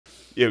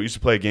Yeah, we used to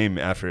play a game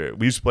after.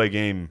 We used to play a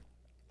game.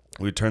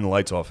 We'd turn the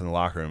lights off in the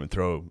locker room and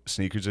throw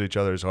sneakers at each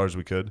other as hard as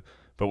we could.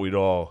 But we'd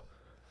all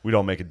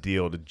make a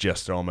deal to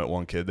just throw them at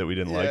one kid that we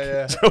didn't like.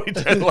 Yeah. So we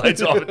turned the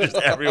lights off and just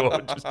everyone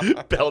would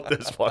just belt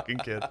this fucking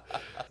kid.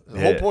 The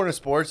whole point of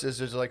sports is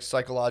to like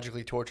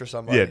psychologically torture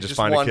somebody. Yeah, just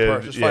find one a kid.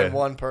 person. Just find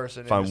one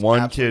person. Find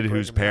one kid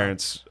whose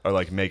parents are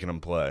like making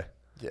him play.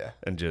 Yeah.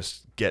 And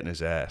just getting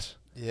his ass.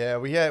 Yeah,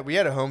 we had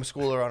a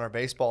homeschooler on our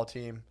baseball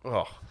team.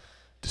 Oh,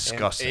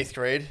 disgusting. In 8th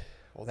grade.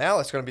 Well, now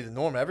it's going to be the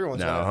norm.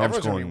 Everyone's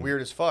going to be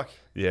weird as fuck.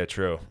 Yeah,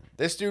 true.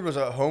 This dude was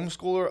a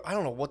homeschooler. I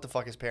don't know what the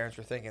fuck his parents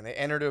were thinking. They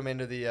entered him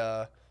into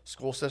the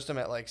school system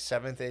at like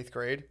 7th, 8th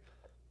grade.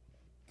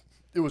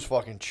 It was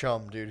fucking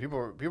chum, dude.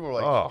 People were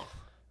like, oh.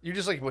 You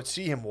just like would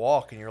see him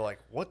walk, and you're like,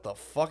 what the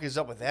fuck is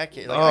up with that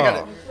kid?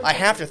 Like, I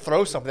have to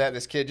throw something at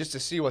this kid just to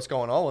see what's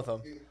going on with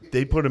him.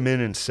 They put him in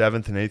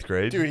 7th and 8th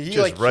grade, dude. He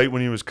just right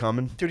when he was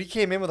coming. Dude, he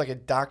came in with like a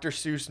Dr.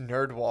 Seuss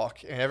nerd walk,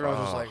 and everyone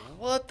was just like,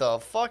 what the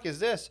fuck is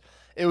this?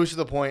 It was to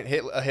the point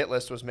a hit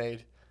list was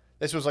made.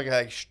 This was like an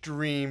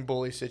extreme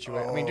bully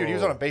situation. I mean, dude, he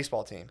was on a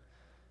baseball team.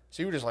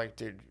 So you were just like,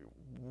 dude,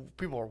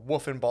 people are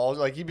woofing balls.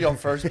 Like, you'd be on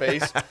first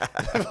base,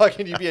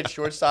 fucking, you'd be at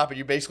shortstop, and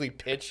you basically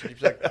pitch. And you'd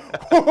be like,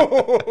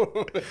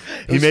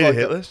 he made a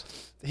hit list?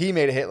 He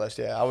made a hit list,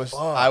 yeah. I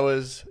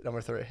was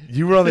number 3.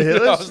 You were on the hit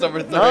list? I was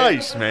number 3.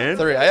 Nice, man.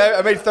 3.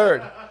 I made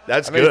 3rd.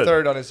 That's I good. made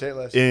 3rd on his hit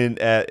list. In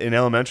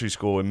elementary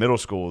school, in middle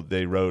school,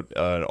 they wrote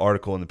an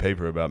article in the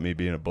paper about me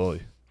being a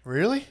bully.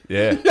 Really?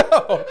 Yeah.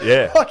 No.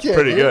 Yeah. Okay,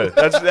 pretty dude. good.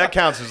 That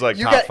counts as like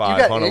top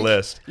 5 on a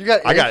list.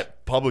 I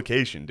got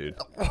publication, dude.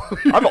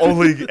 I've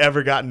only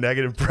ever gotten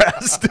negative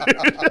press,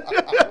 dude.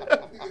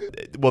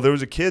 Well, there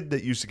was a kid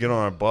that used to get on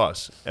our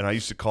bus, and I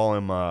used to call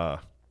him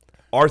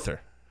Arthur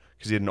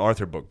because he had an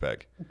Arthur book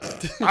bag.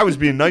 I was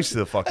being nice to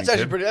the fucking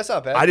kid. That's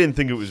not bad. I didn't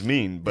think it was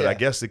mean, but I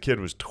guess the kid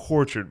was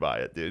tortured by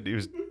it, dude. He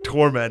was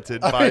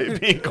tormented by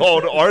being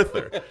called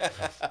Arthur.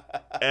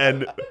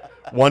 And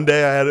one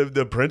day I had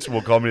the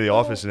principal call me to the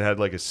office and had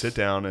like a sit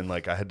down, and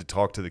like I had to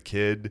talk to the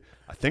kid.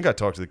 I think I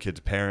talked to the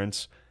kid's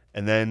parents,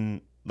 and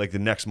then like the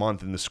next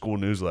month in the school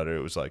newsletter,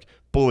 it was like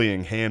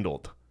bullying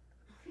handled,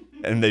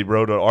 and they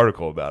wrote an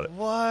article about it.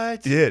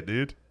 What? Yeah,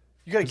 dude.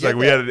 You gotta it's get like that.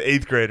 We had an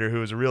 8th grader who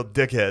was a real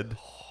dickhead.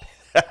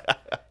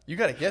 You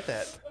gotta get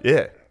that.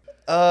 Yeah.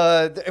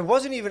 It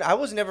wasn't even. I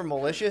was never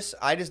malicious.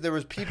 There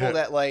was people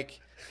that like.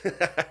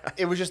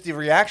 It was just the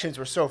reactions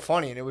were so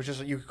funny, and it was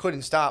just you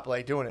couldn't stop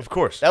like doing it. Of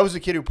course. That was the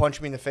kid who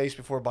punched me in the face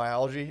before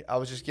biology. I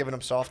was just giving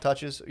him soft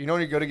touches. You know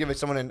when you go to give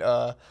someone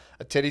a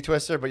titty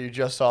twister, but you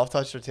just soft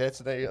touch their tits,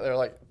 and they're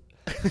like,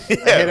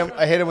 yeah.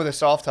 I hit him with a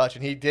soft touch,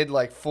 and he did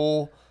like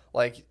full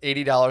like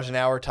 $80 an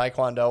hour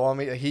taekwondo on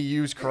me. He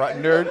used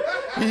nerd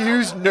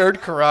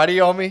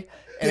karate on me.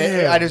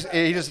 And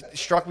he just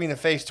struck me in the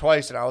face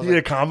twice, and I was He did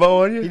a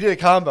combo on you? He did a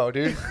combo,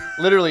 dude.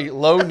 Literally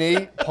low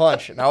knee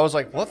punch, and I was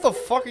like, "What the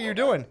fuck are you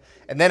doing?"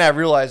 And then I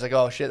realized, like,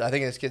 "Oh shit, I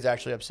think this kid's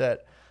actually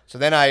upset." So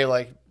then I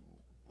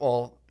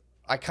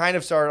kind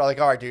of started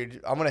like, "All right,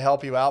 dude, I'm gonna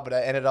help you out," but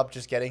I ended up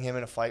just getting him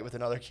in a fight with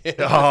another kid.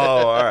 Oh,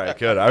 all right,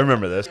 good. I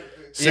remember this.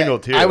 Single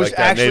tier. I was like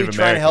that actually Native trying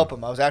to American.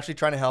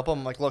 help him.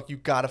 I'm like, "Look, you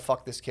gotta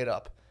fuck this kid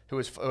up." Who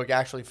was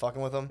actually fucking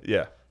with him?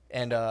 Yeah.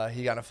 And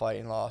he got in a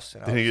fight and lost.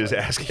 And Did he get his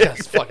ass kicked?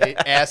 Yes, fucking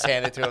ass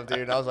handed to him, dude.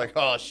 And I was like,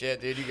 oh,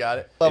 shit, dude, you got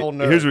it. Level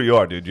nerd. Here's what you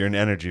are, dude. You're an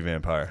energy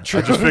vampire. I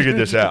just figured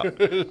this out.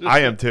 I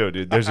am too,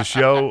 dude. There's a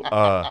show.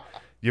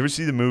 You ever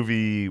see the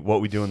movie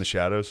What We Do in the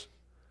Shadows?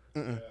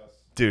 Mm-mm.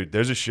 Dude,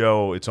 there's a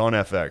show. It's on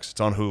FX.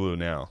 It's on Hulu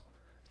now.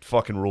 It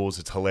fucking rules.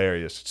 It's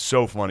hilarious. It's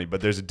so funny.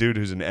 But there's a dude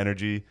who's he's an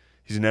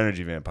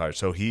energy vampire.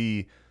 So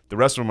the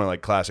rest of them are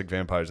like classic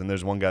vampires, and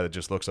there's one guy that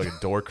just looks like a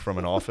dork from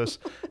an office.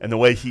 And the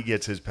way he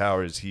gets his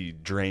power is he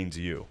drains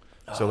you.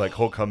 So like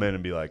he'll come in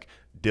and be like,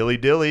 "Dilly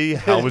dilly,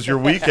 how was your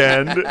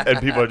weekend?" And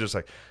people are just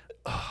like,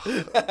 oh.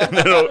 And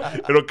then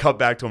it'll cut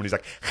back to him, and he's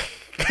like,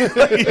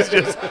 he's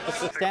just.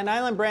 Staten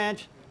Island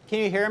branch, can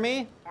you hear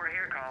me? We're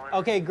here, Colin.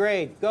 Okay,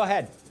 great. Go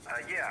ahead.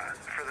 Yeah,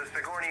 for the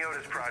Sigourney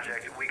Otis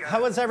project, we got.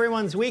 How was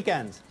everyone's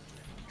weekend?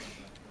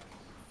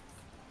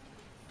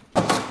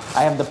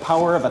 I have the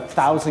power of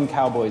 1,000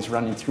 cowboys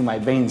running through my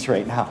veins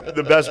right now.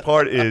 The best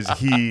part is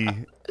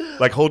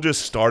he'll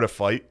just start a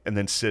fight and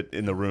then sit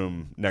in the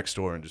room next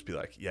door and just be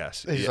like,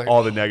 yes, like,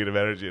 all the negative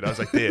energy. And I was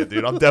like, damn,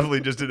 dude, I'm definitely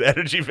just an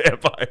energy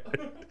vampire.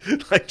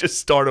 Like, just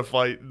start a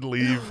fight and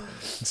leave,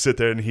 and sit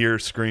there and hear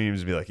screams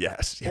and be like,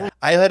 yes. Yeah.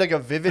 I had like a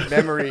vivid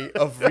memory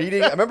of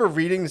reading. I remember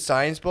reading the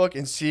science book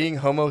and seeing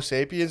Homo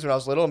sapiens when I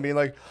was little and being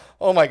like,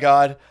 oh my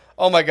God,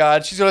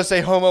 she's going to say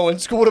homo in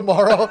school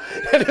tomorrow.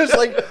 And it was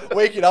like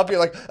waking up, being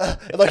like,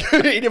 and like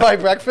eating my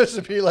breakfast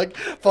and being like,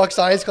 fuck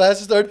science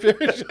classes, third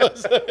period.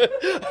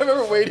 I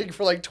remember waiting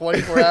for like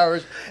 24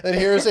 hours and then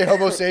hearing her say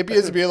homo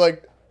sapiens and being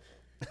like.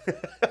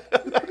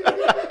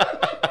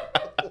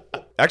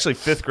 Actually,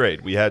 5th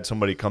grade, we had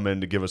somebody come in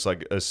to give us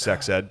like a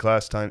sex ed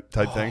class type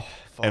thing.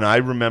 And I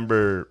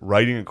remember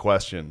writing a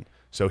question,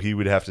 so he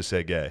would have to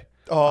say gay.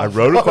 I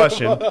wrote a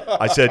question.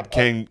 I said,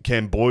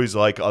 "Can boys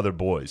like other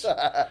boys?"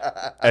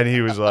 And he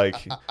was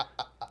like,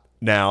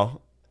 "Now."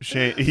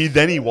 Shane,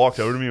 he walked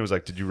over to me and was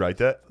like, "Did you write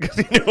that?" Because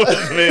he knew it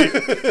was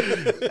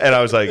me. And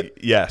I was like,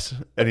 "Yes."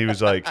 And he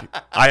was like,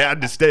 I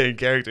had to stay in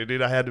character,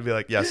 dude. I had to be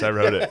like, "Yes, I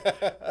wrote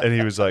it." And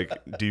he was like,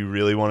 "Do you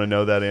really want to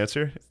know that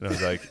answer?" And I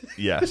was like,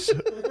 "Yes."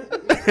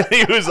 And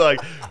he was like,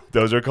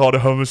 "Those are called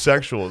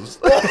homosexuals."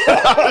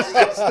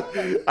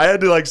 I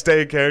had to like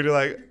stay in character,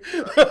 like,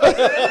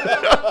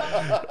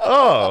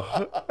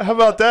 "Oh, how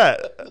about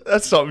that?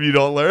 That's something you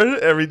don't learn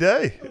every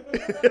day."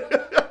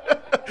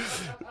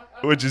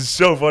 Which is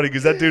so funny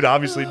because that dude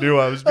obviously knew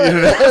I was being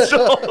an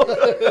asshole.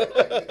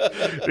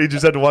 He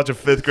just had to watch a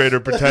 5th grader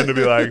pretend to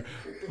be like,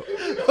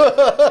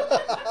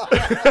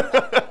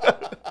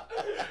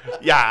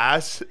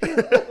 "Yes."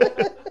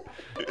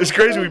 It's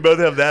crazy we both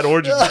have that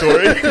origin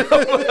story.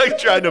 I'm like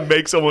trying to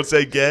make someone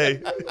say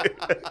gay.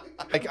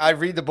 Like I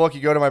read the book, I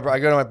go to my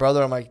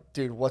brother. I'm like,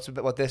 dude, what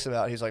this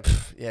about? He's like,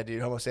 yeah,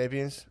 dude, Homo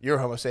sapiens. You're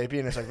a Homo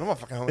sapien. It's like, I'm a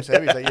fucking Homo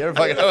sapien. He's like, you're a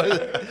fucking Homo.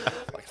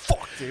 I'm like,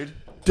 fuck, dude.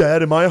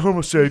 Dad, am I a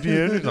Homo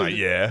sapien? He's like,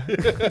 yeah.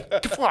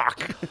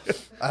 Fuck.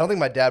 I don't think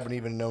my dad would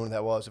even know what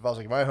that was. If I was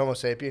like, am I a Homo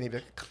sapien? He'd be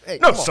like, hey,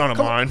 No son of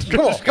mine. Come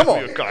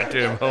on. Be a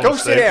goddamn Homo Go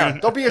sit sapien. down.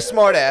 Don't be a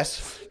smart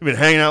ass. You've been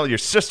hanging out with your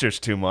sisters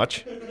too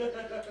much.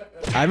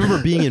 I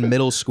remember being in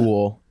middle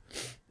school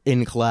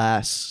in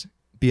class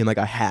being like,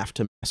 I have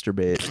to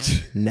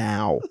masturbate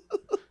now.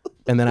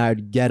 And then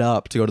I'd get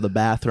up to go to the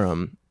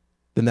bathroom.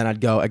 And then I'd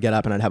get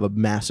up and I'd have a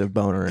massive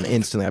boner, and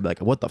instantly I'd be like,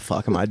 what the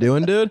fuck am I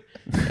doing, dude?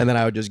 And then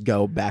I would just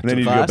go back to class.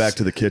 And then you'd go back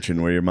to the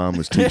kitchen where your mom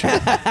was teaching.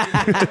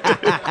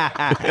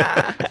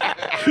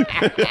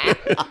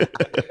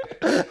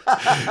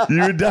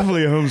 You were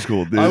definitely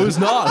homeschooled, dude. I was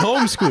not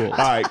homeschooled. All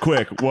right,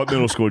 quick. What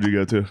middle school did you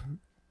go to?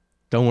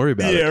 Don't worry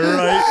about Yeah, it.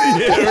 right.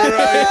 Yeah,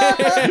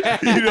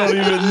 right. You don't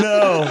even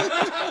know.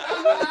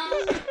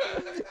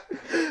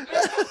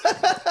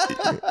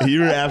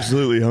 You were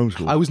absolutely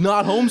homeschooled. I was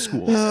not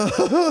homeschooled.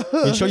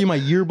 I can show you my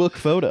yearbook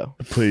photo.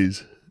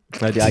 Please.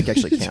 I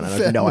actually can't. I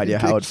have no idea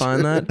how I'd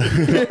find that.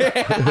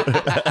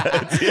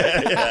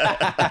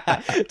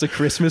 It's a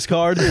Christmas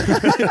card.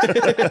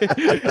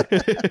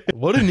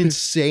 What an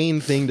insane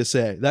thing to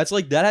say. That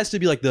has to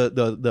be like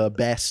the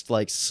best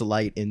like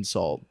slight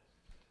insult.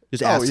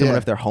 Just ask someone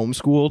if they're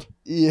homeschooled.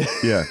 Yeah.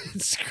 Yeah.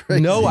 It's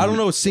crazy. No, I don't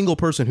know a single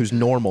person who's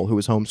normal who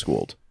is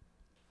homeschooled.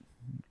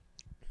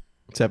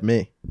 Except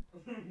me.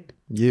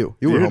 You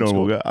were You're a homeschooled.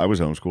 normal guy. I was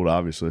homeschooled,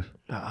 obviously.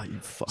 Ah, you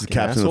fucking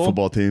Captain of the asshole.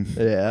 football team.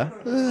 Yeah.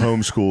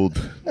 Homeschooled.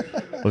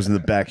 I was in the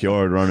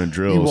backyard running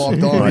drills.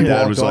 walked on. My You dad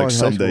walked was on in like, high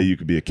someday school. you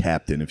could be a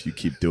captain if you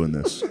keep doing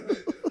this.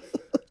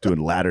 Doing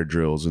ladder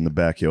drills in the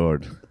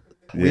backyard.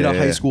 We had a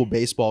high school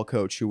baseball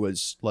coach who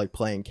was like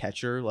playing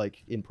catcher,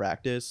 like in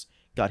practice,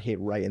 got hit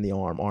right in the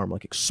arm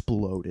like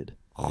exploded.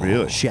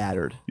 Really?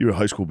 Shattered. You were a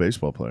high school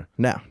baseball player.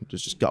 No,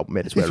 just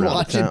made his way around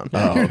watching. the town.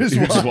 Oh, you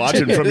were just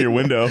watching from your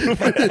window.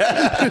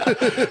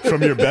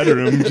 From your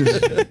bedroom.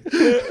 Just,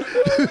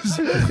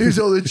 Here's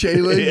all the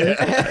chain link.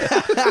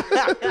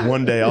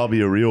 one day I'll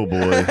be a real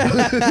boy.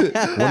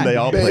 One day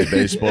I'll play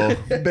baseball.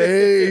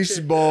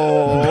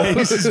 Baseball.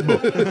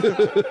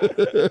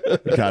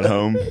 Got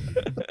home.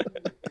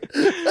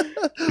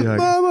 You're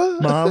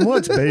like, Mom,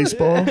 what's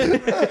baseball?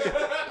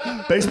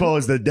 Baseball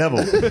is the devil.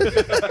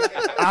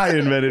 I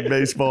invented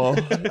baseball.